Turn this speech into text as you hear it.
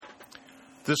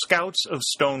The Scouts of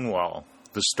Stonewall,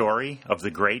 The Story of the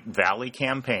Great Valley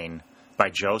Campaign by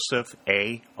Joseph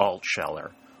A.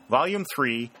 Altsheler, Volume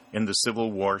 3 in the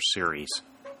Civil War series.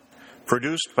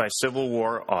 Produced by Civil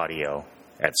War Audio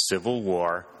at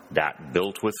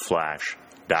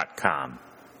civilwar.builtwithflash.com.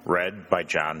 Read by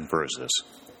John Verzes.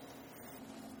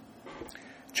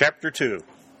 Chapter 2.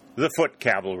 The Foot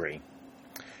Cavalry.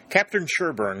 Captain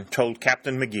Sherburne told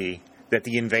Captain McGee that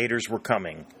the invaders were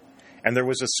coming, and there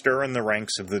was a stir in the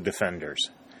ranks of the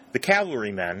defenders. The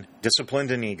cavalrymen,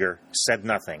 disciplined and eager, said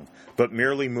nothing, but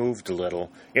merely moved a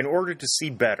little in order to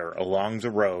see better along the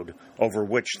road over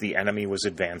which the enemy was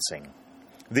advancing.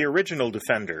 The original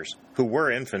defenders, who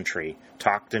were infantry,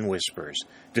 talked in whispers,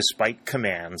 despite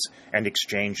commands, and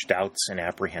exchanged doubts and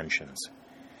apprehensions.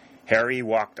 Harry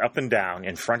walked up and down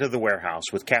in front of the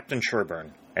warehouse with Captain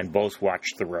Sherburne, and both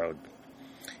watched the road.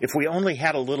 "If we only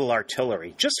had a little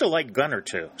artillery, just a light gun or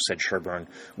two," said Sherburne,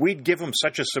 "we'd give 'em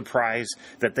such a surprise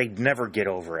that they'd never get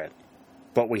over it.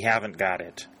 But we haven't got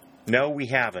it." "No, we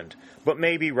haven't, but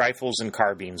maybe rifles and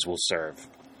carbines will serve."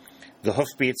 The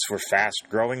hoofbeats were fast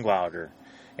growing louder,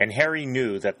 and Harry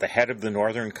knew that the head of the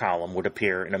northern column would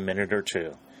appear in a minute or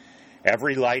two.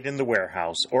 Every light in the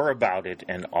warehouse or about it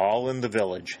and all in the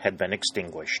village had been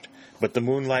extinguished, but the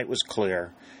moonlight was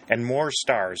clear, and more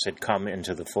stars had come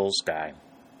into the full sky.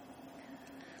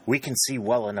 "We can see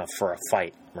well enough for a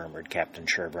fight," murmured Captain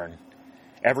Sherburne.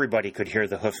 Everybody could hear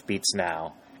the hoofbeats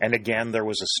now, and again there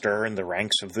was a stir in the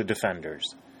ranks of the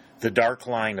defenders. The dark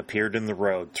line appeared in the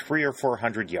road 300 or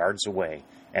 400 yards away,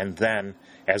 and then,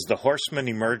 as the horsemen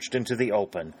emerged into the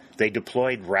open, they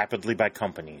deployed rapidly by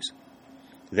companies.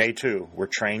 They, too, were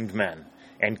trained men,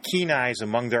 and keen eyes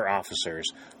among their officers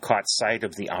caught sight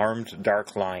of the armed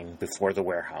dark line before the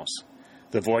warehouse.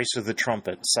 The voice of the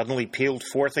trumpet suddenly pealed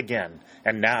forth again,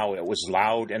 and now it was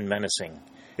loud and menacing.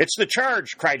 "It's the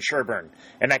charge!" cried Sherburne,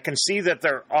 "and I can see that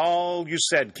they're all you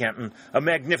said, Kenton. A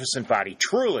magnificent body,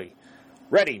 truly.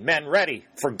 Ready, men, ready!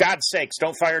 For God's sakes,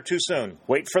 don't fire too soon.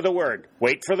 Wait for the word.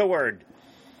 Wait for the word."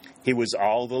 He was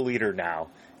all the leader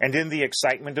now, and in the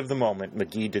excitement of the moment,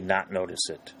 McGee did not notice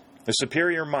it. The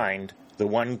superior mind, the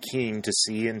one keen to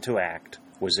see and to act,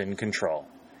 was in control.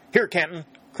 "Here, Kenton!"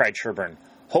 cried Sherburne.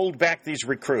 "Hold back these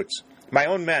recruits. My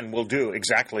own men will do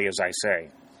exactly as I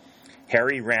say."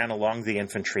 Harry ran along the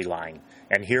infantry line,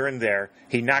 and here and there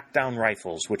he knocked down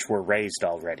rifles which were raised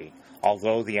already,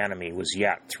 although the enemy was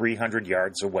yet 300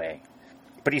 yards away.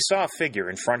 But he saw a figure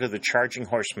in front of the charging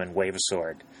horsemen wave a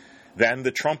sword. Then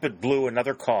the trumpet blew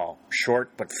another call,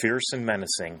 short but fierce and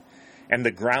menacing, and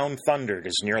the ground thundered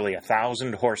as nearly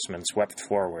 1,000 horsemen swept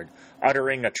forward,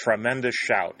 uttering a tremendous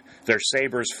shout, their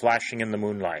sabers flashing in the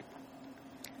moonlight.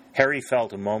 Harry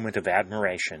felt a moment of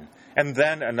admiration, and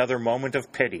then another moment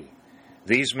of pity.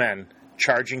 These men,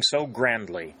 charging so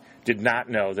grandly, did not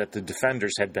know that the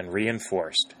defenders had been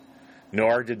reinforced,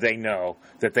 nor did they know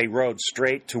that they rode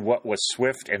straight to what was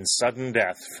swift and sudden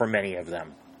death for many of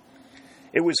them.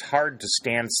 It was hard to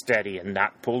stand steady and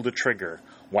not pull the trigger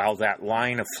while that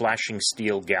line of flashing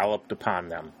steel galloped upon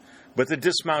them, but the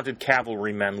dismounted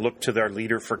cavalrymen looked to their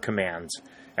leader for commands,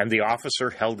 and the officer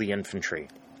held the infantry.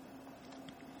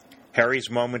 Harry's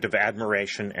moment of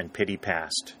admiration and pity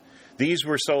passed. These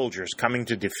were soldiers coming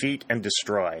to defeat and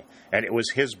destroy, and it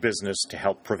was his business to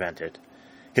help prevent it.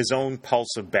 His own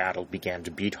pulse of battle began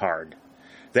to beat hard.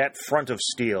 That front of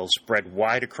steel, spread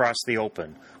wide across the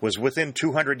open, was within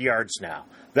 200 yards now,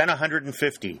 then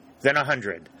 150, then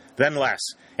 100, then less,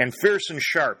 and fierce and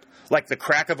sharp, like the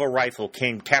crack of a rifle,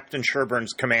 came Captain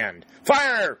Sherburne's command.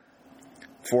 "Fire!"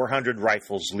 400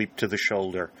 rifles leaped to the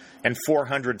shoulder, and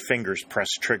 400 fingers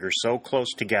pressed trigger so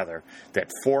close together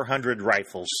that 400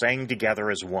 rifles sang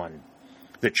together as one.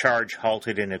 The charge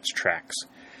halted in its tracks.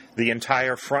 The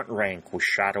entire front rank was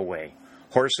shot away.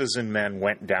 Horses and men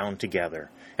went down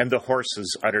together, and the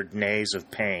horses uttered neighs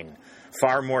of pain,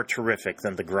 far more terrific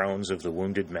than the groans of the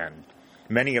wounded men.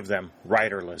 Many of them,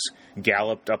 riderless,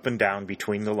 galloped up and down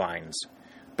between the lines.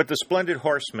 But the splendid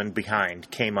horsemen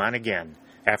behind came on again,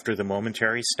 after the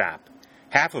momentary stop.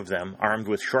 Half of them, armed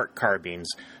with short carbines,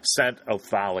 sent a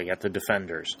volley at the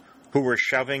defenders, who were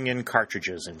shoving in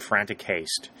cartridges in frantic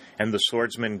haste, and the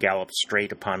swordsmen galloped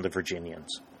straight upon the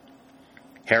Virginians.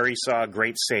 Harry saw a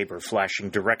great saber flashing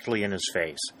directly in his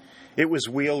face. It was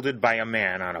wielded by a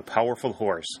man on a powerful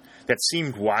horse that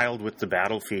seemed wild with the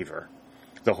battle fever.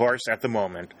 The horse, at the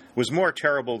moment, was more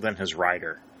terrible than his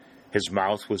rider. His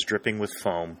mouth was dripping with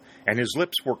foam, and his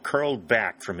lips were curled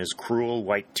back from his cruel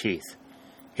white teeth.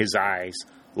 His eyes,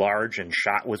 large and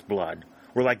shot with blood,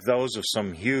 were like those of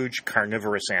some huge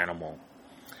carnivorous animal.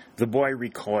 The boy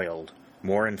recoiled,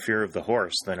 more in fear of the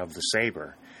horse than of the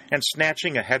saber, and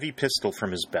snatching a heavy pistol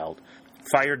from his belt,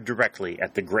 fired directly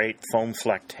at the great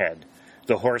foam-flecked head.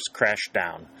 The horse crashed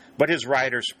down, but his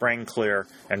rider sprang clear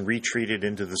and retreated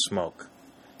into the smoke.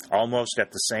 Almost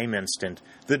at the same instant,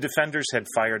 the defenders had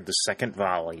fired the second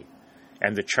volley,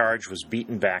 and the charge was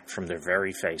beaten back from their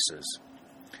very faces.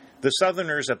 The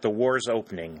Southerners at the war's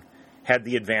opening had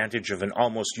the advantage of an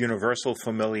almost universal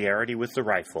familiarity with the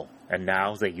rifle, and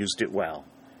now they used it well.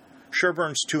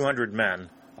 Sherburne's 200 men,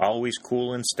 always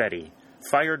cool and steady,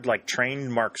 fired like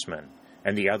trained marksmen,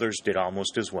 and the others did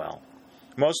almost as well.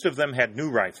 Most of them had new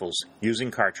rifles,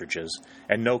 using cartridges,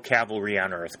 and no cavalry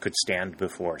on earth could stand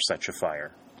before such a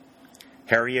fire.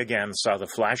 Harry again saw the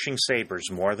flashing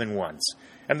sabers more than once,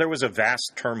 and there was a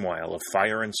vast turmoil of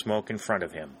fire and smoke in front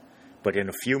of him. But in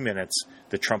a few minutes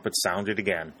the trumpet sounded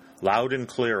again, loud and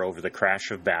clear over the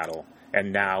crash of battle,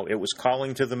 and now it was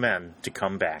calling to the men to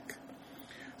come back.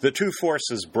 The two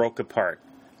forces broke apart.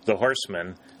 The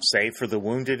horsemen, save for the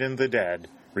wounded and the dead,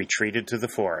 retreated to the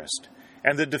forest,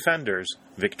 and the defenders,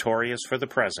 victorious for the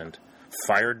present,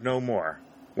 fired no more,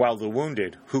 while the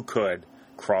wounded, who could,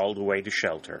 crawled away to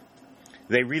shelter.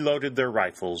 They reloaded their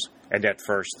rifles, and at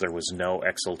first there was no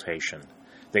exultation.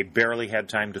 They barely had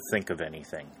time to think of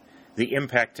anything. The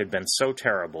impact had been so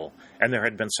terrible, and there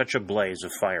had been such a blaze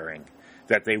of firing,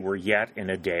 that they were yet in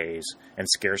a daze and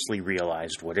scarcely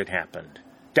realized what had happened.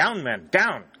 "Down, men,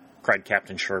 down!" cried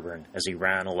Captain Sherburne as he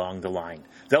ran along the line.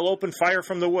 "They'll open fire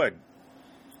from the wood."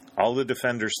 All the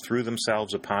defenders threw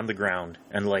themselves upon the ground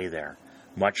and lay there,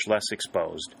 much less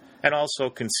exposed, and also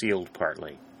concealed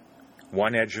partly.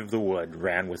 One edge of the wood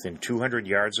ran within 200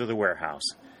 yards of the warehouse,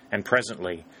 and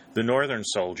presently the Northern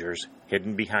soldiers,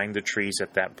 hidden behind the trees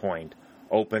at that point,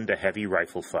 opened a heavy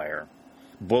rifle fire.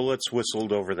 Bullets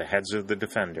whistled over the heads of the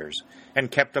defenders,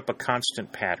 and kept up a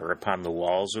constant patter upon the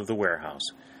walls of the warehouse,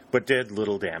 but did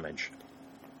little damage.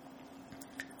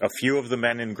 A few of the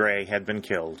men in gray had been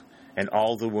killed, and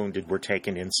all the wounded were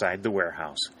taken inside the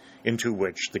warehouse, into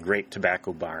which the great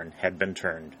tobacco barn had been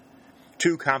turned.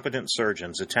 2 competent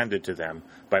surgeons attended to them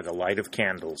by the light of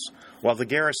candles, while the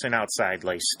garrison outside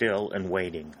lay still and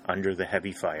waiting under the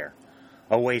heavy fire.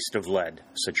 "A waste of lead,"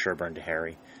 said Sherburne to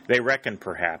Harry. "They reckon,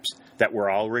 perhaps, that we're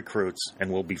all recruits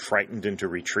and will be frightened into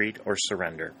retreat or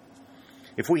surrender."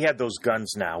 "If we had those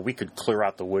guns now, we could clear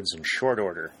out the woods in short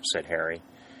order," said Harry.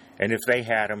 "And if they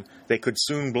had 'em, they could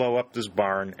soon blow up this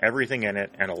barn, everything in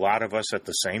it, and a lot of us at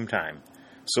the same time.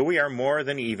 So we are more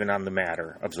than even on the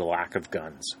matter of the lack of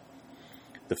guns."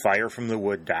 The fire from the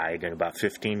wood died in about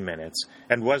 15 minutes,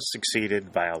 and was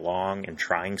succeeded by a long and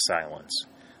trying silence.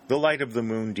 The light of the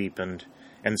moon deepened,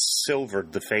 and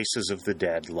silvered the faces of the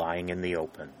dead lying in the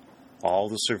open. All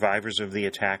the survivors of the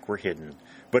attack were hidden,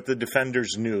 but the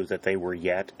defenders knew that they were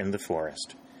yet in the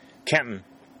forest. "Kenton,"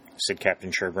 said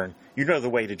Captain Sherburne, "you know the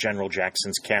way to General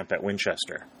Jackson's camp at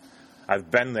Winchester."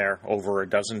 "I've been there over a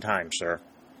dozen times, sir."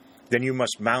 "Then you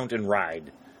must mount and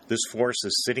ride. This force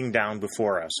is sitting down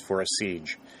before us for a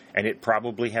siege, and it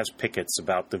probably has pickets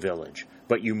about the village.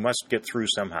 But you must get through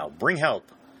somehow. Bring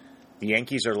help. The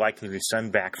Yankees are likely to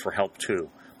send back for help too,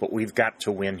 but we've got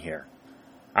to win here."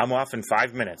 "I'm off in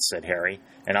 5 minutes," said Harry,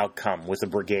 "and I'll come with a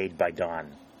brigade by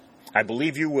dawn." "I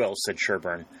believe you will," said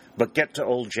Sherburne, "but get to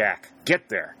old Jack. Get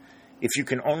there. If you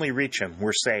can only reach him,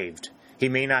 we're saved. He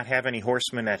may not have any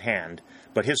horsemen at hand,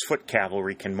 but his foot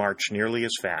cavalry can march nearly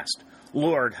as fast.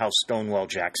 Lord, how Stonewall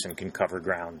Jackson can cover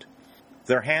ground."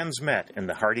 Their hands met in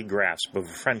the hearty grasp of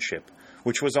a friendship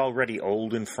which was already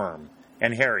old and firm,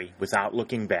 and Harry, without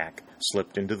looking back,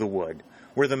 slipped into the wood,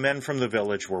 where the men from the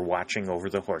village were watching over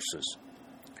the horses.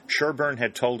 Sherburne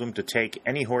had told him to take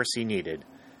any horse he needed,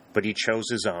 but he chose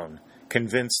his own,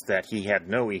 convinced that he had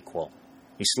no equal.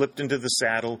 He slipped into the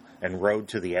saddle and rode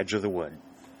to the edge of the wood.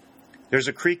 "There's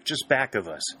a creek just back of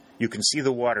us. You can see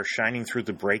the water shining through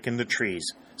the break in the trees,"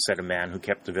 said a man who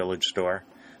kept the village store.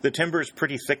 "The timber's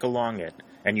pretty thick along it,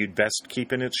 and you'd best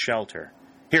keep in its shelter.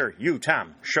 Here, you,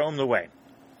 Tom, show 'em the way."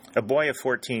 A boy of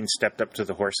 14 stepped up to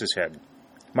the horse's head.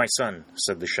 "My son,"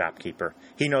 said the shopkeeper.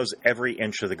 "He knows every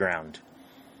inch of the ground."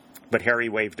 But Harry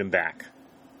waved him back.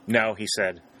 "No," he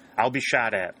said, "I'll be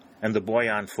shot at, and the boy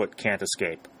on foot can't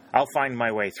escape. I'll find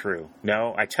my way through.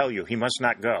 No, I tell you, he must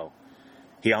not go."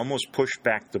 He almost pushed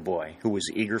back the boy, who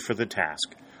was eager for the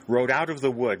task, rode out of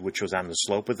the wood which was on the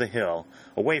slope of the hill,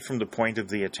 away from the point of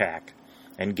the attack,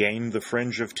 and gained the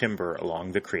fringe of timber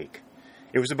along the creek.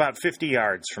 It was about 50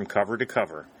 yards from cover to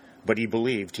cover, but he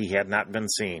believed he had not been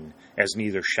seen, as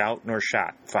neither shout nor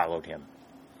shot followed him.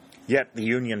 Yet the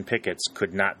Union pickets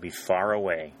could not be far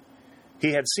away.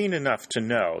 He had seen enough to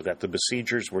know that the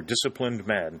besiegers were disciplined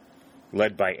men,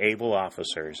 led by able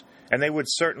officers, and they would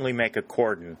certainly make a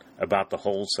cordon about the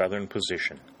whole southern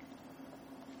position.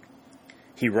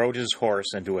 He rode his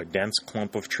horse into a dense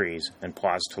clump of trees and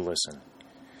paused to listen.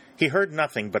 He heard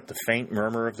nothing but the faint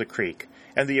murmur of the creek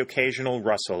and the occasional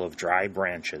rustle of dry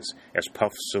branches as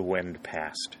puffs of wind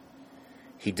passed.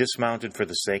 He dismounted for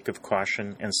the sake of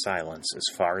caution and silence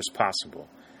as far as possible,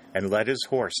 and led his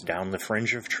horse down the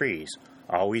fringe of trees,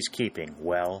 always keeping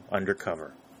well under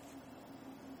cover.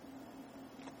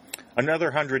 Another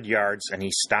 100 yards, and he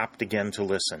stopped again to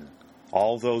listen.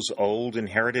 All those old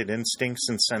inherited instincts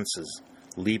and senses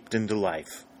leaped into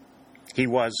life. He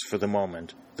was, for the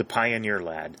moment, the pioneer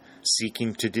lad,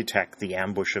 seeking to detect the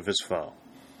ambush of his foe.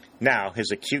 Now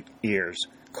his acute ears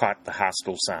caught the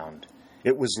hostile sound.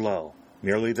 It was low,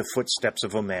 merely the footsteps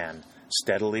of a man,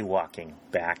 steadily walking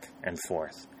back and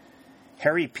forth.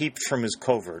 Harry peeped from his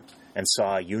covert and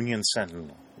saw a Union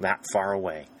sentinel not far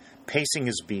away, pacing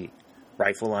his beat,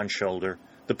 rifle on shoulder,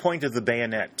 the point of the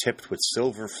bayonet tipped with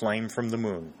silver flame from the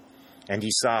moon. And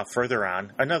he saw further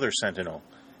on another sentinel,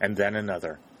 and then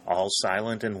another, all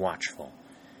silent and watchful.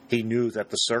 He knew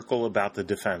that the circle about the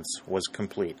defense was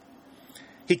complete.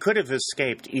 He could have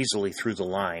escaped easily through the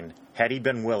line had he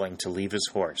been willing to leave his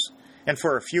horse, and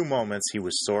for a few moments he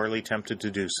was sorely tempted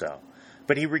to do so.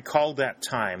 But he recalled that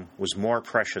time was more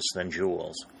precious than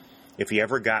jewels. If he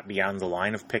ever got beyond the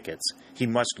line of pickets, he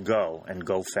must go, and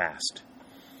go fast.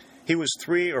 He was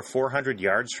 300 or 400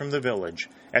 yards from the village,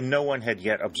 and no one had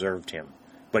yet observed him,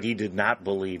 but he did not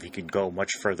believe he could go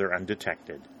much further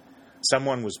undetected.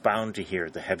 Someone was bound to hear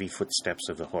the heavy footsteps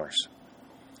of the horse.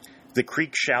 The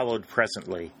creek shallowed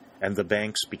presently, and the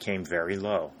banks became very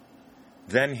low.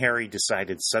 Then Harry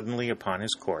decided suddenly upon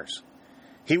his course.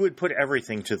 He would put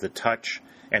everything to the touch,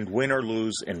 and win or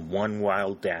lose in one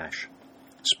wild dash.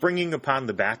 Springing upon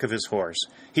the back of his horse,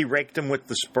 he raked him with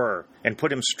the spur, and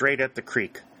put him straight at the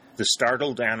creek. The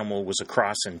startled animal was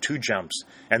across in 2 jumps,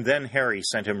 and then Harry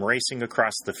sent him racing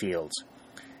across the fields.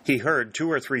 He heard 2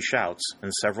 or 3 shouts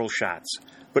and several shots,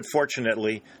 but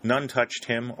fortunately none touched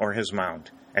him or his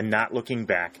mount, and not looking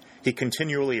back, he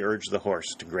continually urged the horse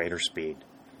to greater speed.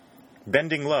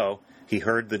 Bending low, he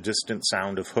heard the distant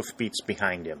sound of hoofbeats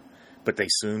behind him, but they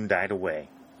soon died away.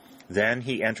 Then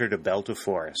he entered a belt of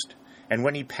forest, and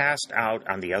when he passed out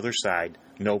on the other side,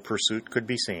 no pursuit could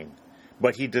be seen.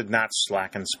 But he did not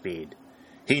slacken speed.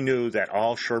 He knew that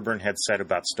all Sherburne had said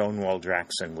about Stonewall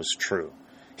Jackson was true.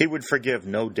 He would forgive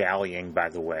no dallying by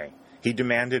the way. He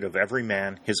demanded of every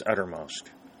man his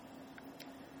uttermost.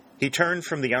 He turned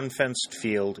from the unfenced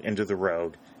field into the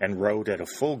road and rode at a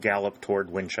full gallop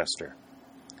toward Winchester.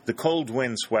 The cold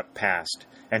wind swept past,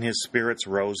 and his spirits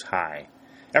rose high.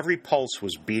 Every pulse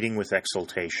was beating with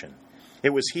exultation.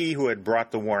 It was he who had brought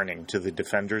the warning to the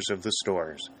defenders of the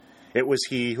stores. It was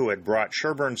he who had brought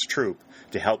Sherburne's troop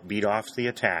to help beat off the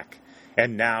attack,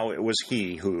 and now it was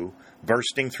he who,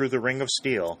 bursting through the ring of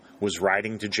steel, was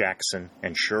riding to Jackson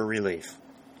and sure relief.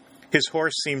 His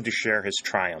horse seemed to share his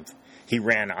triumph. He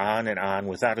ran on and on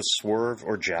without a swerve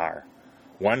or jar.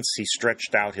 Once he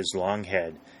stretched out his long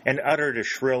head and uttered a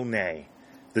shrill neigh.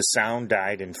 The sound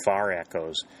died in far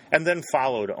echoes, and then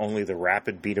followed only the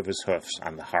rapid beat of his hoofs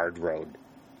on the hard road.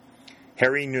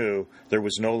 Harry knew there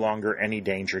was no longer any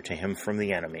danger to him from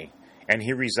the enemy, and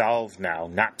he resolved now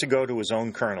not to go to his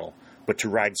own colonel, but to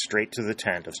ride straight to the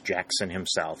tent of Jackson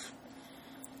himself.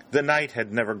 The night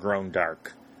had never grown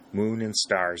dark. Moon and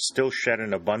stars still shed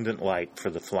an abundant light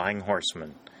for the flying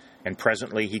horseman, and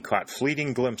presently he caught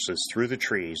fleeting glimpses through the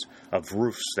trees of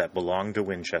roofs that belonged to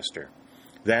Winchester.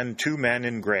 Then 2 men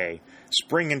in gray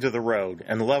sprang into the road,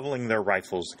 and leveling their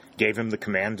rifles, gave him the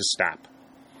command to stop.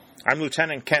 "I'm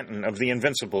Lieutenant Kenton of the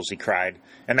Invincibles," he cried,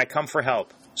 "and I come for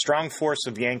help. Strong force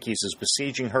of Yankees is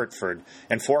besieging Hertford,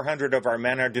 and 400 of our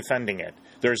men are defending it.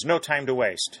 There is no time to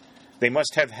waste. They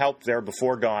must have help there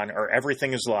before dawn, or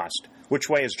everything is lost. Which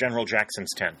way is General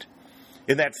Jackson's tent?"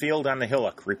 "In that field on the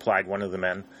hillock," replied one of the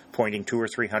men, pointing 200 or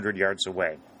 300 yards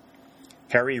away.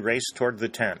 Harry raced toward the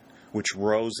tent, which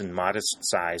rose in modest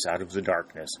size out of the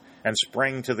darkness, and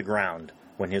sprang to the ground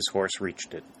when his horse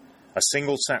reached it. A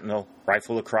single sentinel,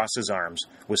 rifle across his arms,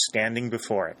 was standing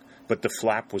before it, but the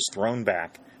flap was thrown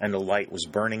back, and a light was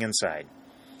burning inside.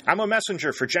 "I'm a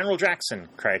messenger for General Jackson,"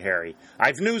 cried Harry.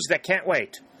 "I've news that can't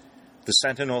wait." The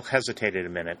sentinel hesitated a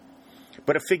minute,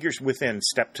 but a figure within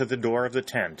stepped to the door of the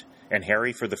tent, and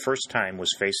Harry for the first time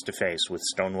was face to face with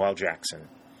Stonewall Jackson.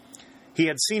 He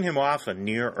had seen him often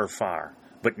near or far,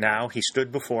 but now he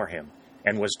stood before him,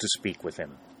 and was to speak with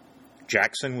him.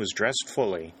 Jackson was dressed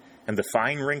fully, and the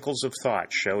fine wrinkles of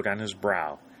thought showed on his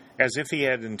brow, as if he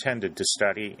had intended to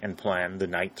study and plan the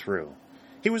night through.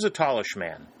 He was a tallish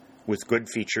man, with good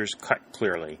features cut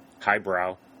clearly, high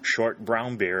brow, short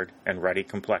brown beard, and ruddy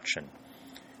complexion.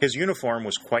 His uniform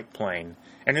was quite plain,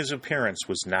 and his appearance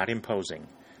was not imposing,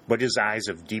 but his eyes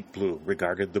of deep blue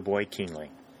regarded the boy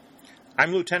keenly.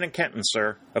 "I'm Lieutenant Kenton,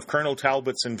 sir, of Colonel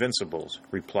Talbot's Invincibles,"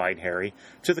 replied Harry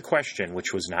to the question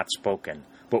which was not spoken,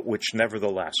 but which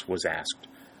nevertheless was asked.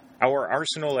 "Our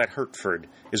arsenal at Hertford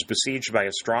is besieged by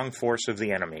a strong force of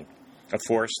the enemy, a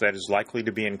force that is likely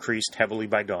to be increased heavily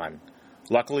by dawn.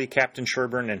 Luckily, Captain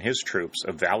Sherburne and his troops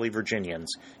of Valley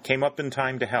Virginians came up in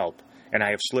time to help, and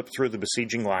I have slipped through the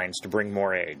besieging lines to bring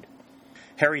more aid."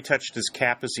 Harry touched his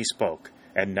cap as he spoke,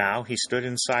 and now he stood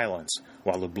in silence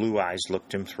while the blue eyes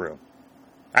looked him through.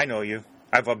 "I know you.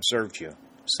 I've observed you,"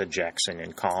 said Jackson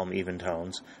in calm, even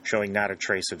tones, showing not a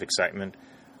trace of excitement.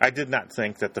 "I did not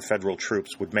think that the Federal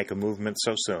troops would make a movement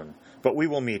so soon, but we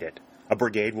will meet it. A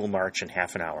brigade will march in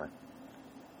half an hour."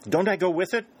 "Don't I go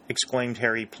with it?" exclaimed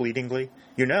Harry pleadingly.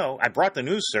 "You know, I brought the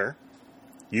news, sir."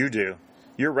 "You do.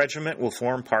 Your regiment will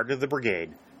form part of the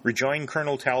brigade. Rejoin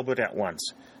Colonel Talbot at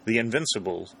once. The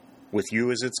Invincibles, with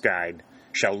you as its guide,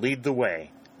 shall lead the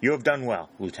way. You have done well,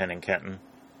 Lieutenant Kenton."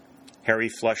 Harry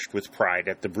flushed with pride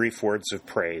at the brief words of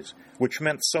praise, which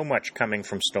meant so much coming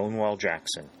from Stonewall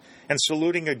Jackson, and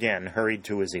saluting again, hurried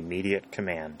to his immediate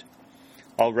command.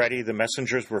 Already the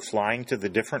messengers were flying to the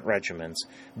different regiments,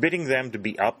 bidding them to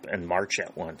be up and march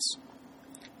at once.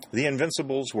 The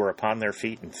Invincibles were upon their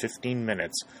feet in 15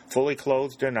 minutes, fully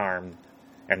clothed and armed,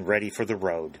 and ready for the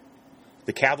road.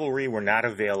 The cavalry were not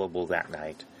available that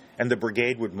night, and the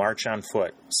brigade would march on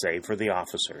foot, save for the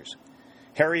officers.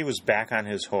 Harry was back on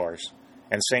his horse,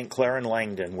 and St. Clair and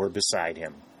Langdon were beside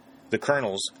him. The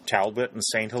colonels, Talbot and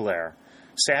St. Hilaire,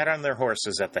 sat on their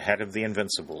horses at the head of the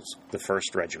Invincibles, the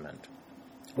 1st Regiment.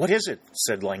 "What is it?"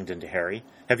 said Langdon to Harry.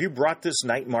 "Have you brought this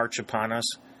night march upon us?"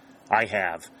 "I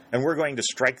have, and we're going to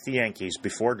strike the Yankees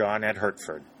before dawn at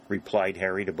Hertford," replied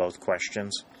Harry to both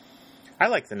questions. "I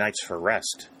like the nights for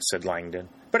rest," said Langdon,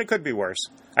 "but it could be worse.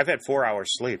 I've had 4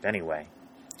 hours' sleep, anyway."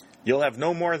 "You'll have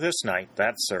no more this night,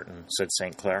 that's certain," said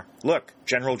St. Clair. "Look,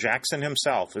 General Jackson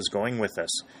himself is going with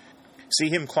us. See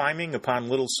him climbing upon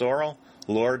Little Sorrel?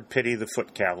 Lord pity the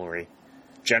foot cavalry."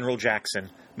 General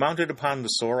Jackson, mounted upon the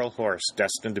sorrel horse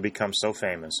destined to become so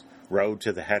famous, rode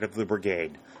to the head of the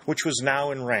brigade, which was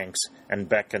now in ranks, and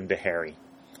beckoned to Harry.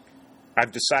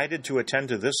 "I've decided to attend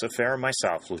to this affair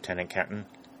myself, Lieutenant Kenton,"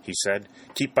 he said.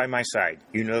 "Keep by my side.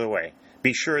 You know the way.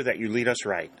 Be sure that you lead us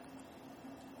right."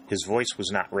 His voice was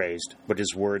not raised, but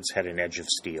his words had an edge of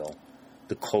steel.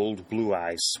 The cold blue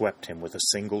eyes swept him with a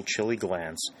single chilly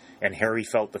glance, and Harry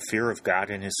felt the fear of God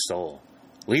in his soul.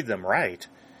 Lead them right?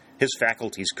 His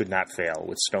faculties could not fail,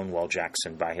 with Stonewall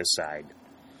Jackson by his side.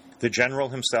 The general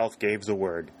himself gave the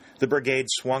word. The brigade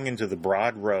swung into the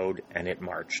broad road, and it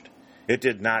marched. It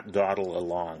did not dawdle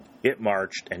along. It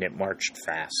marched, and it marched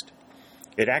fast.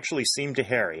 It actually seemed to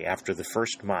Harry, after the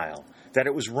first mile, that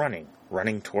it was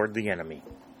running toward the enemy.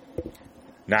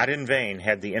 Not in vain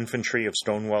had the infantry of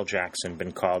Stonewall Jackson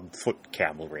been called foot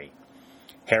cavalry.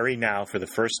 Harry now, for the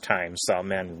first time, saw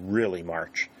men really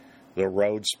march. The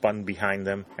road spun behind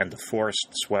them, and the forest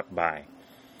swept by.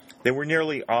 They were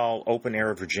nearly all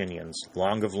open-air Virginians,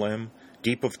 long of limb,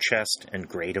 deep of chest, and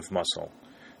great of muscle.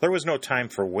 There was no time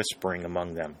for whispering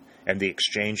among them, and the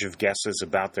exchange of guesses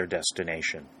about their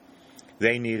destination.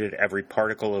 They needed every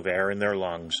particle of air in their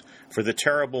lungs for the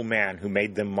terrible man who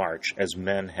made them march as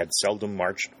men had seldom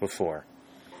marched before.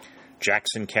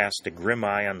 Jackson cast a grim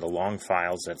eye on the long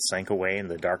files that sank away in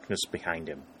the darkness behind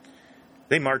him.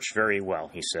 "They march very well,"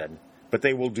 he said, "but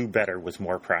they will do better with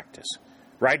more practice.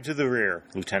 Ride to the rear,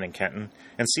 Lieutenant Kenton,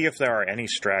 and see if there are any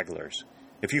stragglers.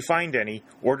 If you find any,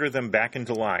 order them back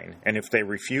into line, and if they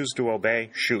refuse to obey,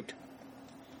 shoot."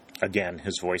 Again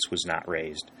his voice was not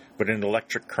raised, but an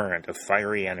electric current of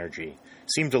fiery energy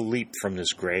seemed to leap from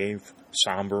this grave,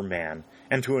 somber man,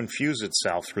 and to infuse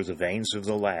itself through the veins of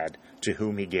the lad to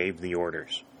whom he gave the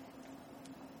orders.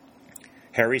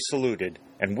 Harry saluted,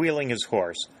 and wheeling his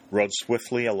horse, rode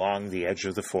swiftly along the edge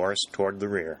of the forest toward the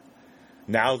rear.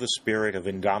 Now the spirit of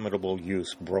indomitable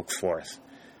youth broke forth.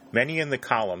 Many in the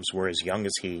columns were as young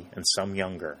as he, and some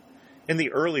younger. In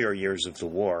the earlier years of the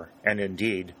war, and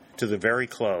indeed, to the very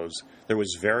close, there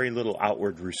was very little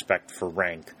outward respect for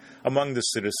rank among the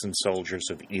citizen soldiers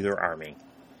of either army.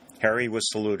 Harry was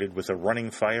saluted with a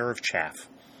running fire of chaff.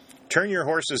 "Turn your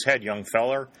horse's head, young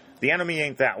feller. The enemy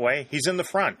ain't that way. He's in the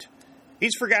front.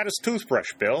 He's forgot his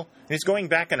toothbrush, Bill, and he's going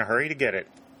back in a hurry to get it.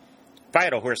 If I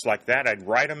had a horse like that, I'd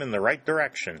ride him in the right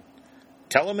direction.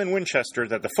 Tell him in Winchester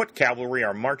that the foot cavalry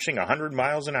are marching 100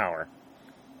 miles an hour."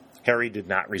 Harry did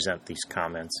not resent these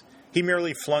comments. He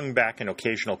merely flung back an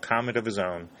occasional comment of his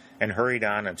own and hurried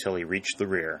on until he reached the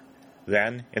rear.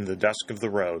 Then, in the dusk of the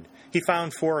road, he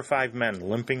found 4 or 5 men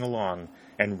limping along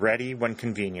and ready, when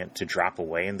convenient, to drop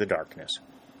away in the darkness.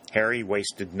 Harry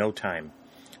wasted no time.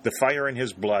 The fire in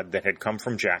his blood that had come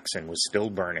from Jackson was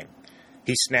still burning.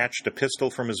 He snatched a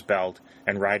pistol from his belt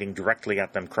and, riding directly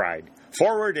at them, cried,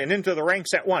 "Forward and into the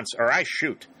ranks at once, or I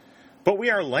shoot!" "But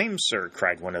we are lame, sir,"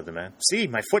 cried one of the men. "See,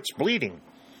 my foot's bleeding."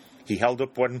 He held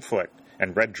up one foot,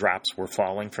 and red drops were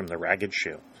falling from the ragged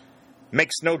shoe.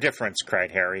 "Makes no difference,"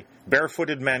 cried Harry.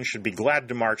 "Barefooted men should be glad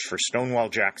to march for Stonewall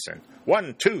Jackson.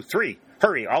 1, 2, 3!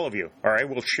 Hurry, all of you, or I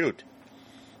will shoot."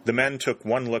 The men took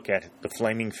one look at the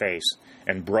flaming face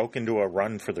and broke into a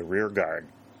run for the rear guard.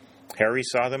 Harry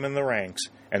saw them in the ranks,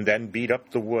 and then beat up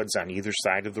the woods on either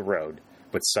side of the road,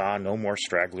 but saw no more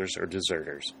stragglers or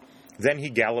deserters. Then he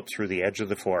galloped through the edge of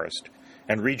the forest,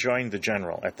 and rejoined the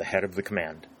general at the head of the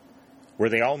command. "Were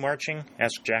they all marching?"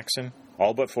 asked Jackson.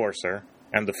 "All but 4, sir."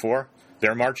 "And the 4?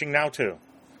 They're marching now, too."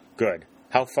 "Good.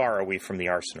 How far are we from the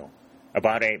arsenal?"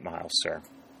 "About 8 miles, sir."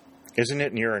 "Isn't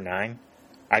it nearer 9?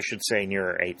 "I should say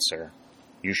nearer 8, sir."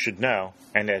 "You should know,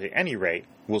 and at any rate,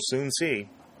 we'll soon see."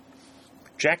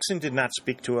 Jackson did not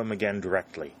speak to him again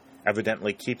directly,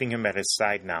 evidently keeping him at his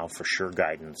side now for sure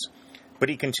guidance. But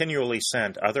he continually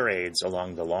sent other aides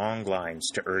along the long lines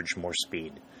to urge more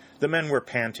speed. The men were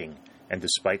panting, and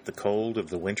despite the cold of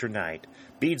the winter night,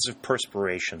 beads of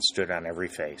perspiration stood on every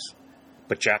face.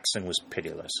 But Jackson was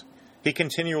pitiless. He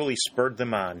continually spurred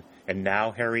them on, and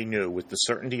now Harry knew with the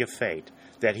certainty of fate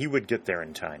that he would get there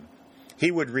in time.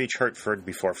 He would reach Hertford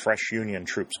before fresh Union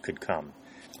troops could come.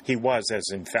 He was as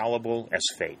infallible as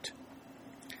fate.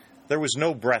 There was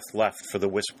no breath left for the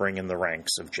whispering in the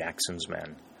ranks of Jackson's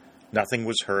men. Nothing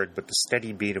was heard but the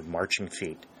steady beat of marching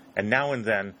feet, and now and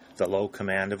then the low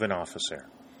command of an officer.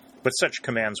 But such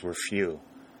commands were few.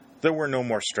 There were no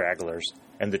more stragglers,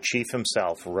 and the chief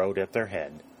himself rode at their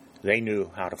head. They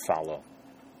knew how to follow.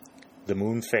 The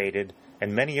moon faded,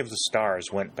 and many of the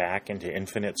stars went back into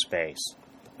infinite space.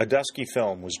 A dusky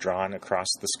film was drawn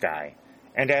across the sky,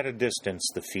 and at a distance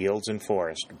the fields and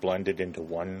forest blended into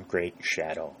one great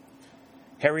shadow.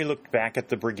 Harry looked back at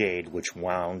the brigade, which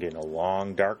wound in a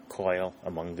long, dark coil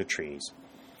among the trees.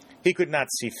 He could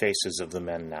not see faces of the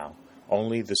men now,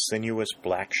 only the sinuous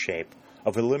black shape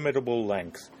of illimitable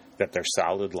length that their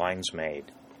solid lines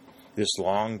made. This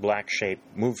long black shape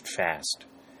moved fast,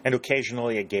 and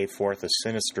occasionally it gave forth a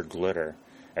sinister glitter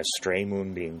as stray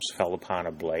moonbeams fell upon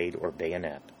a blade or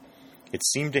bayonet. It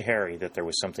seemed to Harry that there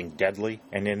was something deadly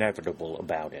and inevitable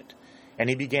about it, and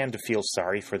he began to feel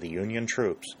sorry for the Union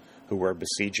troops who were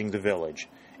besieging the village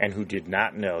and who did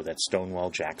not know that Stonewall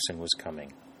Jackson was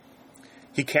coming.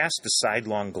 He cast a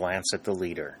sidelong glance at the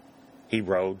leader. He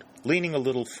rode, leaning a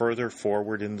little further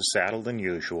forward in the saddle than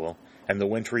usual, and the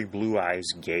wintry blue eyes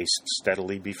gazed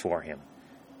steadily before him.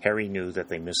 Harry knew that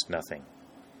they missed nothing.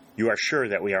 "You are sure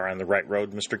that we are on the right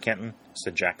road, Mr. Kenton?"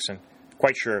 said Jackson.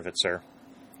 "Quite sure of it, sir."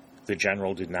 The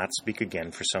general did not speak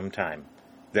again for some time.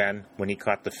 Then, when he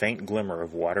caught the faint glimmer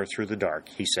of water through the dark,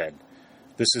 he said,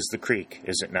 "This is the creek,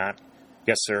 is it not?"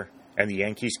 "Yes, sir, and the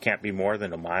Yankees can't be more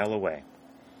than a mile away."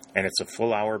 "And it's a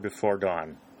full hour before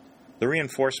dawn. The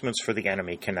reinforcements for the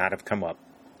enemy cannot have come up.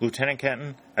 Lieutenant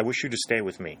Kenton, I wish you to stay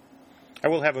with me. I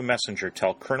will have a messenger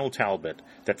tell Colonel Talbot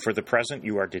that for the present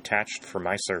you are detached for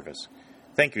my service."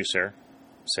 "Thank you, sir,"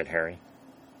 said Harry.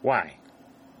 "Why?"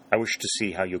 "I wish to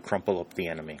see how you crumple up the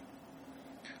enemy."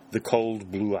 The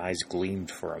cold blue eyes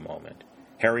gleamed for a moment.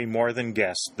 Harry more than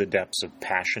guessed the depths of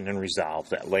passion and resolve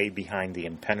that lay behind the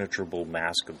impenetrable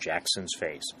mask of Jackson's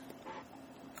face.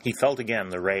 He felt again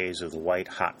the rays of the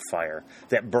white-hot fire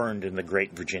that burned in the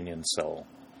great Virginian soul.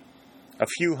 A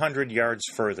few hundred yards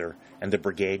further, and the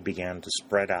brigade began to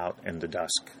spread out in the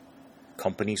dusk.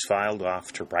 Companies filed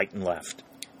off to right and left,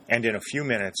 and in a few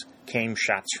minutes came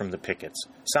shots from the pickets,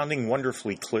 sounding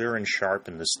wonderfully clear and sharp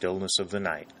in the stillness of the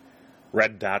night.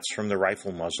 Red dots from the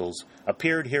rifle muzzles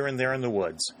appeared here and there in the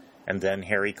woods, and then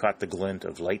Harry caught the glint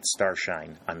of late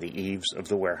starshine on the eaves of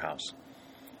the warehouse.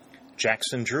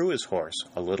 Jackson drew his horse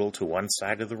a little to one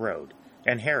side of the road,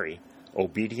 and Harry,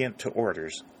 obedient to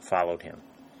orders, followed him.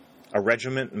 A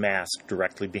regiment massed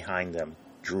directly behind them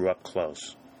drew up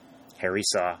close. Harry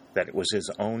saw that it was his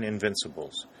own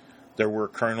Invincibles. There were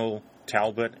Colonel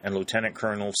Talbot and Lieutenant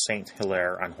Colonel St.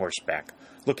 Hilaire on horseback,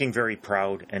 looking very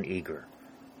proud and eager.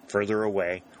 Further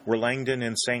away were Langdon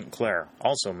and St. Clair,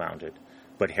 also mounted,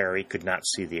 but Harry could not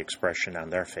see the expression on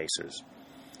their faces.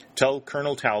 "Tell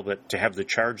Colonel Talbot to have the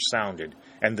charge sounded,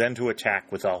 and then to attack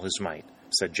with all his might,"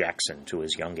 said Jackson to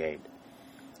his young aide.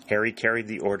 Harry carried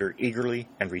the order eagerly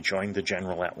and rejoined the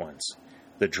general at once.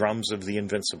 the drums of the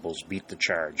Invincibles beat the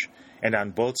charge, and on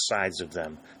both sides of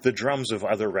them, the drums of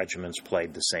other regiments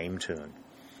played the same tune.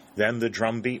 Then the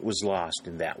drumbeat was lost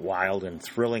in that wild and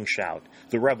thrilling shout,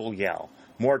 the rebel yell,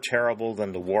 more terrible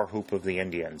than the war whoop of the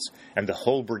Indians, and the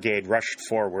whole brigade rushed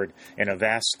forward in a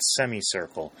vast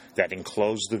semicircle that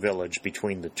enclosed the village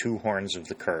between the two horns of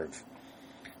the curve.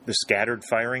 The scattered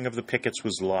firing of the pickets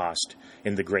was lost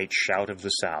in the great shout of the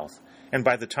South, and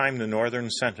by the time the northern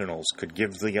sentinels could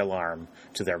give the alarm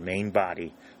to their main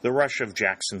body, the rush of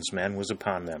Jackson's men was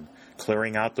upon them,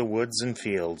 clearing out the woods and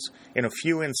fields in a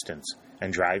few instants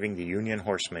and driving the Union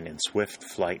horsemen in swift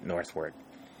flight northward.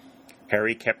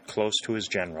 Harry kept close to his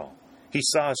general. He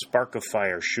saw a spark of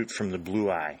fire shoot from the blue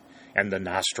eye, and the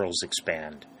nostrils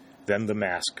expand. Then the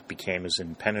mask became as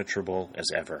impenetrable as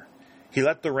ever. He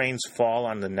let the reins fall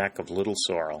on the neck of Little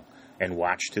Sorrel, and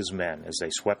watched his men as they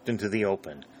swept into the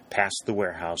open, past the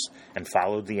warehouse, and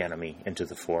followed the enemy into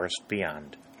the forest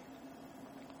beyond.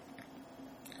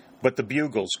 But the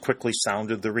bugles quickly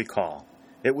sounded the recall.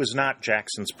 It was not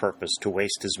Jackson's purpose to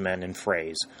waste his men in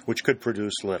frays, which could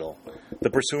produce little. The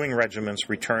pursuing regiments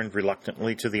returned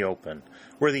reluctantly to the open,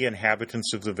 where the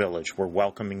inhabitants of the village were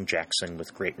welcoming Jackson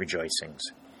with great rejoicings.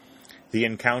 The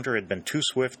encounter had been too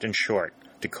swift and short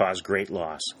to cause great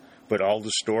loss, but all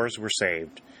the stores were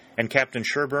saved, and Captain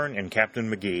Sherburne and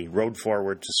Captain McGee rode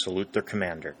forward to salute their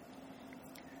commander.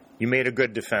 "You made a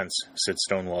good defense," said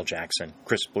Stonewall Jackson,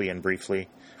 crisply and briefly.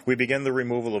 "We begin the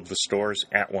removal of the stores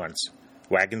at once.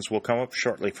 Wagons will come up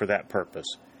shortly for that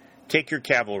purpose. Take your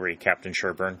cavalry, Captain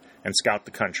Sherburne, and scout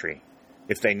the country.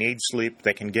 If they need sleep,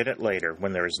 they can get it later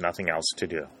when there is nothing else to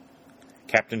do."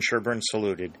 Captain Sherburne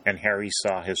saluted, and Harry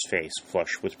saw his face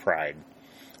flush with pride.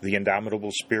 The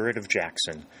indomitable spirit of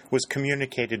Jackson was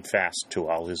communicated fast to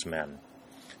all his men.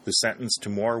 The sentence to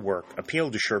more work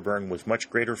appealed to Sherburne with much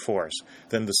greater force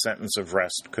than the sentence of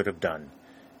rest could have done.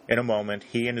 In a moment,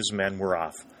 he and his men were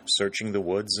off, searching the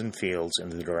woods and fields in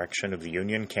the direction of the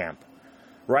Union camp.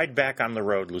 "Ride back on the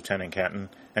road, Lieutenant Kenton,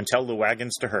 and tell the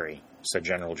wagons to hurry," said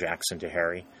General Jackson to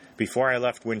Harry. "Before I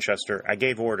left Winchester, I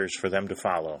gave orders for them to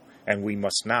follow, and we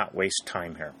must not waste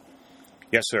time here."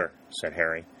 "Yes, sir," said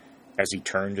Harry, as he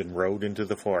turned and rode into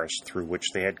the forest through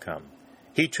which they had come.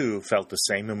 He, too, felt the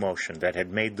same emotion that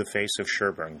had made the face of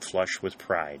Sherburne flush with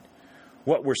pride.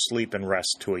 What were sleep and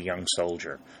rest to a young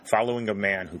soldier, following a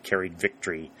man who carried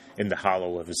victory in the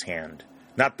hollow of his hand?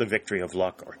 Not the victory of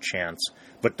luck or chance,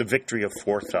 but the victory of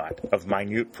forethought, of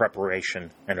minute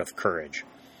preparation, and of courage.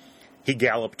 He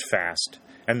galloped fast,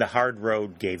 and the hard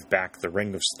road gave back the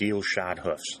ring of steel-shod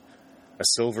hoofs. A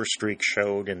silver streak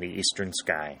showed in the eastern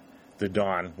sky. The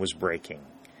dawn was breaking.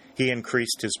 He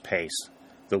increased his pace.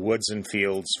 The woods and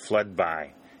fields fled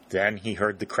by. Then he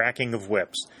heard the cracking of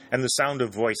whips and the sound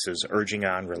of voices urging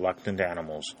on reluctant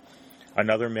animals.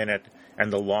 Another minute,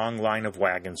 and the long line of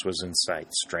wagons was in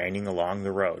sight, straining along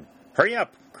the road. "Hurry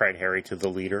up!" cried Harry to the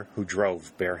leader, who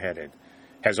drove bareheaded.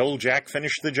 "Has old Jack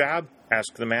finished the job?"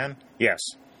 asked the man. "Yes."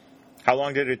 "How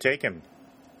long did it take him?"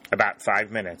 "About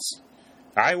 5 minutes."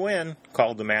 "I win,"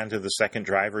 called the man to the second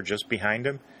driver just behind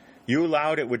him. "You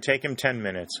allowed it would take him 10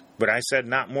 minutes, but I said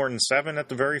not more than 7 at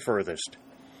the very furthest."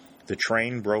 The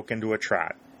train broke into a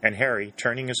trot, and Harry,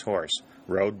 turning his horse,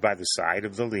 rode by the side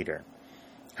of the leader.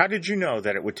 "How did you know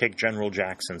that it would take General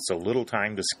Jackson so little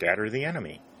time to scatter the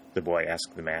enemy?" the boy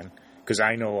asked the man. "'Cause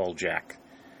I know old Jack.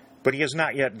 But he has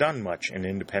not yet done much in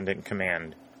independent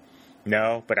command."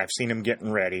 "No, but I've seen him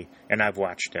getting ready, and I've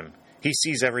watched him. He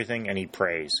sees everything, and he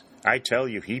prays. I tell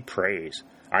you, he prays.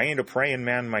 I ain't a praying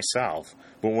man myself,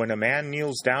 but when a man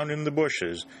kneels down in the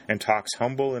bushes and talks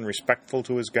humble and respectful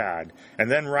to his God,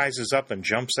 and then rises up and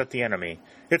jumps at the enemy,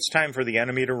 it's time for the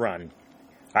enemy to run.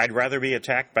 I'd rather be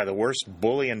attacked by the worst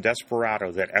bully and desperado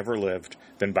that ever lived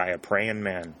than by a praying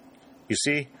man. You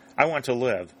see, I want to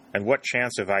live, and what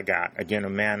chance have I got agin a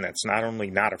man that's not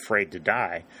only not afraid to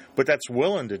die, but that's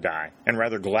willing to die, and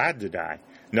rather glad to die,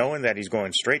 knowing that he's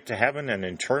going straight to heaven and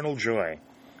eternal joy.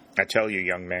 I tell you,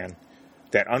 young man,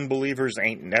 that unbelievers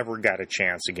ain't never got a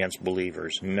chance against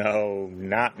believers. No,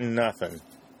 not nothing."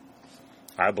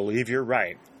 "I believe you're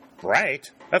right."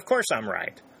 "Right? Of course I'm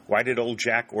right. Why did old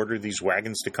Jack order these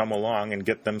wagons to come along and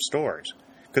get them stores?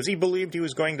 'Cause he believed he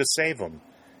was going to save them.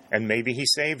 And maybe he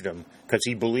saved them 'cause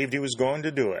he believed he was going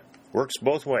to do it. Works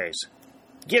both ways.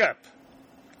 Get up!"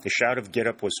 The shout of "get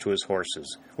up" was to his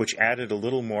horses, which added a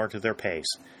little more to their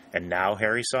pace, and now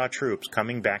Harry saw troops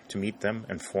coming back to meet them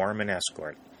and form an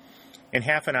escort. In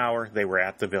half an hour they were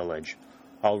at the village.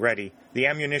 Already the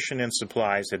ammunition and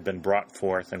supplies had been brought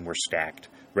forth and were stacked,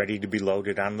 ready to be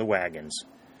loaded on the wagons.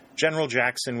 General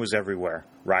Jackson was everywhere,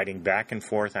 riding back and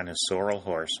forth on his sorrel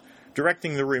horse,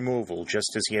 directing the removal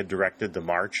just as he had directed the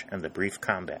march and the brief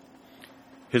combat.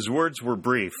 His words were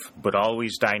brief, but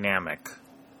always dynamic.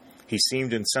 He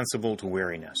seemed insensible to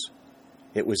weariness.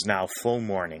 It was now full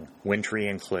morning, wintry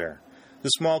and clear. The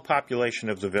small population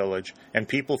of the village and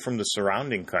people from the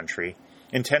surrounding country,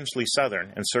 intensely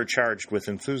Southern and surcharged with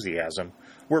enthusiasm,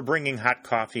 were bringing hot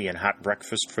coffee and hot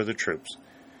breakfast for the troops.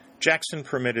 Jackson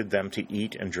permitted them to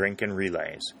eat and drink in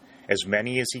relays. As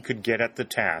many as he could get at the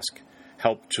task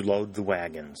helped to load the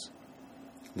wagons.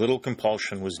 Little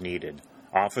compulsion was needed.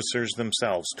 Officers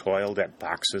themselves toiled at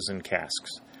boxes and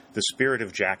casks. The spirit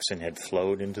of Jackson had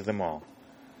flowed into them all.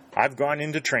 "I've gone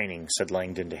into training," said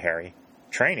Langdon to Harry.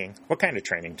 "Training? What kind of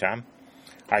training, Tom?"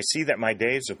 "I see that my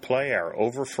days of play are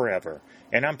over forever,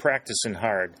 and I'm practicing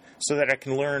hard so that I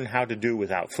can learn how to do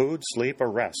without food, sleep,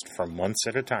 or rest for months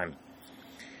at a time."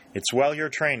 "It's well you're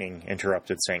training,"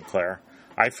 interrupted St. Clair.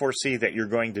 "I foresee that you're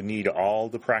going to need all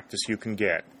the practice you can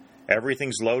get.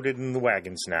 Everything's loaded in the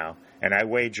wagons now, and I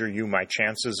wager you my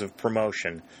chances of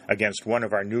promotion against one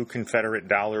of our new Confederate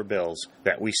dollar bills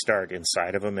that we start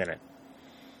inside of a minute."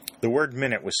 The word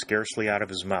minute was scarcely out of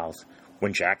his mouth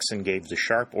when Jackson gave the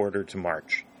sharp order to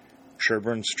march.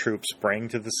 Sherburne's troops sprang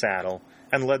to the saddle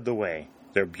and led the way,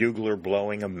 their bugler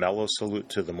blowing a mellow salute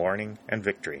to the morning and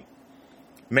victory.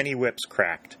 Many whips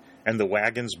cracked, and the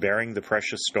wagons bearing the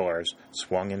precious stores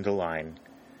swung into line.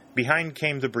 Behind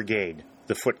came the brigade,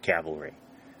 the foot cavalry.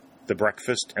 The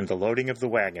breakfast and the loading of the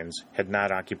wagons had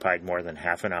not occupied more than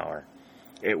half an hour.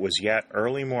 It was yet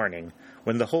early morning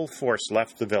when the whole force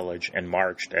left the village and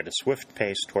marched at a swift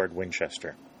pace toward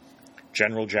Winchester.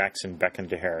 General Jackson beckoned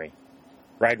to Harry.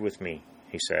 "Ride with me,"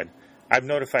 he said. "I've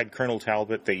notified Colonel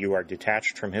Talbot that you are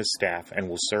detached from his staff and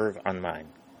will serve on mine."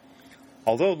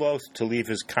 Although loath to leave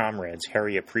his comrades,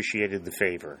 Harry appreciated the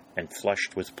favor and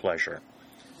flushed with pleasure.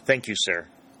 "Thank you, sir,"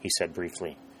 he said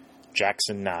briefly.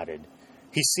 Jackson nodded.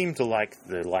 He seemed to like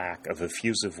the lack of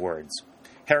effusive words.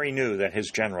 Harry knew that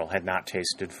his general had not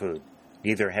tasted food.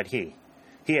 Neither had he.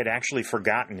 He had actually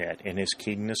forgotten it in his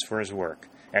keenness for his work,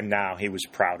 and now he was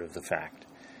proud of the fact.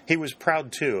 He was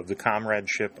proud, too, of the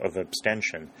comradeship of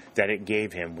abstention that it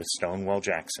gave him with Stonewall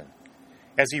Jackson.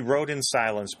 As he rode in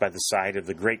silence by the side of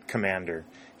the great commander,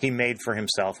 he made for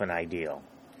himself an ideal.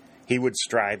 He would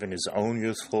strive in his own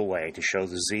youthful way to show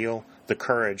the zeal, the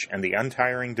courage, and the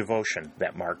untiring devotion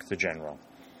that marked the general.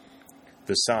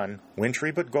 The sun,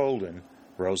 wintry but golden,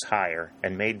 rose higher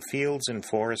and made fields and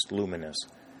forest luminous.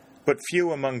 But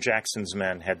few among Jackson's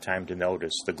men had time to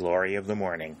notice the glory of the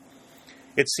morning.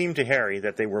 It seemed to Harry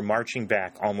that they were marching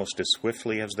back almost as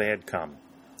swiftly as they had come.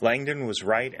 Langdon was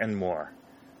right and more.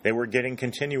 They were getting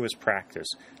continuous practice,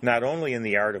 not only in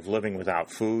the art of living without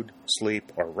food,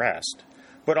 sleep, or rest,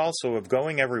 but also of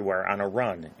going everywhere on a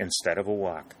run instead of a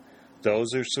walk.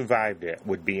 Those who survived it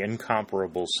would be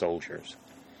incomparable soldiers.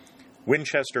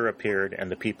 Winchester appeared,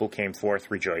 and the people came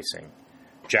forth rejoicing.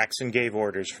 Jackson gave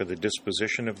orders for the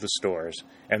disposition of the stores,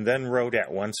 and then rode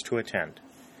at once to a tent.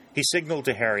 He signaled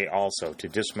to Harry also to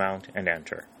dismount and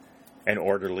enter. An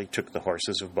orderly took the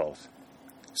horses of both.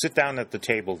 "Sit down at the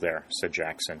table there," said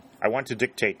Jackson. "I want to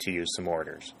dictate to you some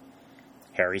orders."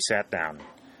 Harry sat down.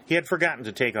 He had forgotten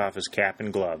to take off his cap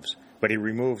and gloves, but he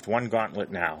removed one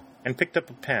gauntlet now, and picked up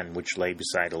a pen which lay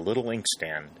beside a little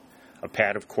inkstand, a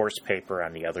pad of coarse paper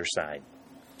on the other side.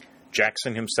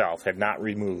 Jackson himself had not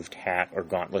removed hat or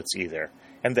gauntlets either,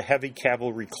 and the heavy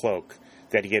cavalry cloak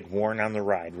that he had worn on the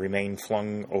ride remained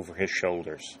flung over his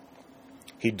shoulders.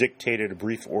 He dictated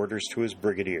brief orders to his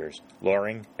brigadiers,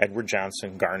 Loring, Edward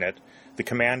Johnson, Garnett, the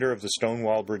commander of the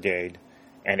Stonewall Brigade,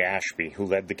 and Ashby, who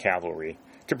led the cavalry,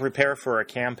 to prepare for a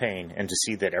campaign and to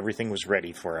see that everything was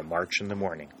ready for a march in the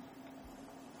morning.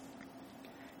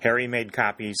 Harry made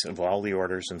copies of all the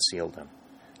orders and sealed them.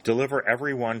 "Deliver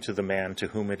every one to the man to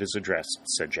whom it is addressed,"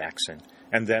 said Jackson,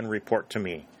 "and then report to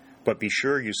me. But be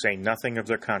sure you say nothing of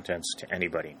their contents to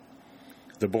anybody."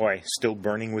 The boy, still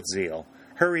burning with zeal,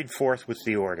 hurried forth with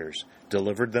the orders,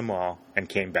 delivered them all, and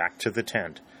came back to the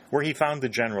tent, where he found the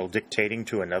general dictating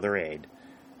to another aide.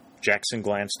 Jackson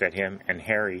glanced at him, and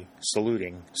Harry,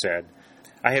 saluting, said,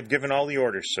 "I have given all the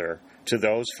orders, sir, to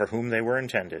those for whom they were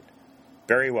intended."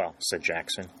 "Very well," said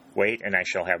Jackson. "Wait, and I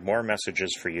shall have more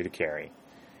messages for you to carry."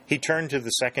 He turned to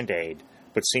the second aide,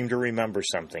 but seemed to remember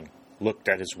something, looked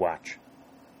at his watch.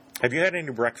 "Have you had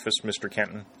any breakfast, Mr.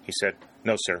 Kenton?" he said.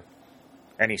 "No, sir."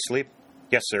 "Any sleep?"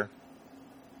 "Yes, sir."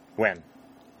 "When?"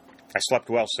 "I slept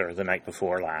well, sir, the night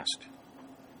before last."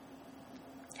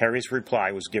 Harry's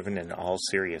reply was given in all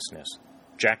seriousness.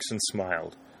 Jackson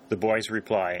smiled. The boy's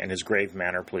reply and his grave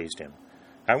manner pleased him.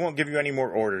 "I won't give you any more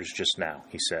orders just now,"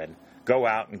 he said. "Go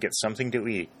out and get something to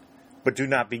eat, but do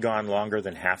not be gone longer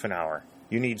than half an hour.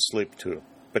 You need sleep, too,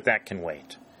 but that can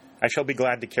wait. I shall be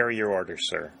glad to carry your orders,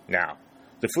 sir. Now,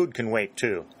 the food can wait,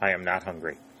 too. I am not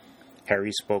hungry."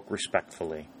 Harry spoke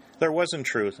respectfully. There was, in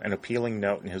truth, an appealing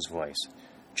note in his voice.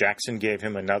 Jackson gave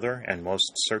him another and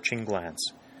most searching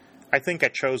glance. "I think I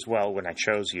chose well when I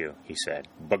chose you," he said.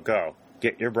 "But go,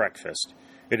 get your breakfast.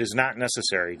 It is not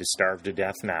necessary to starve to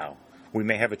death now. We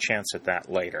may have a chance at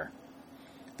that later."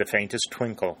 The faintest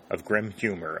twinkle of grim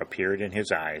humor appeared in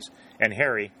his eyes, and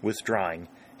Harry, withdrawing,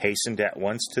 hastened at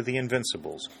once to the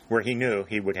Invincibles, where he knew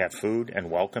he would have food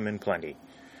and welcome in plenty.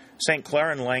 St.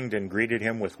 Clair and Langdon greeted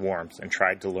him with warmth and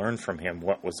tried to learn from him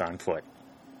what was on foot.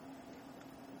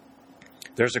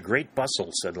 "There's a great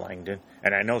bustle," said Langdon,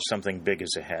 "and I know something big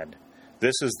is ahead.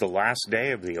 This is the last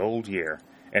day of the old year,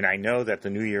 and I know that the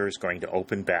new year is going to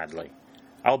open badly.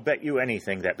 I'll bet you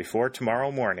anything that before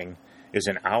tomorrow morning is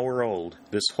an hour old,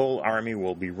 this whole army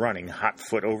will be running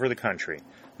hot-foot over the country,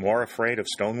 more afraid of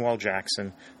Stonewall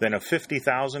Jackson than of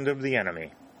 50,000 of the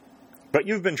enemy." "But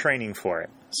you've been training for it,"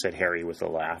 said Harry with a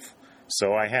laugh.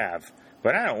 "So I have,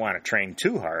 but I don't want to train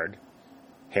too hard."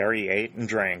 Harry ate and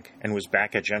drank, and was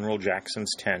back at General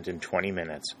Jackson's tent in 20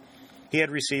 minutes. He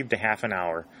had received a half an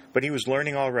hour, but he was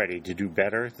learning already to do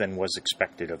better than was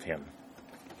expected of him.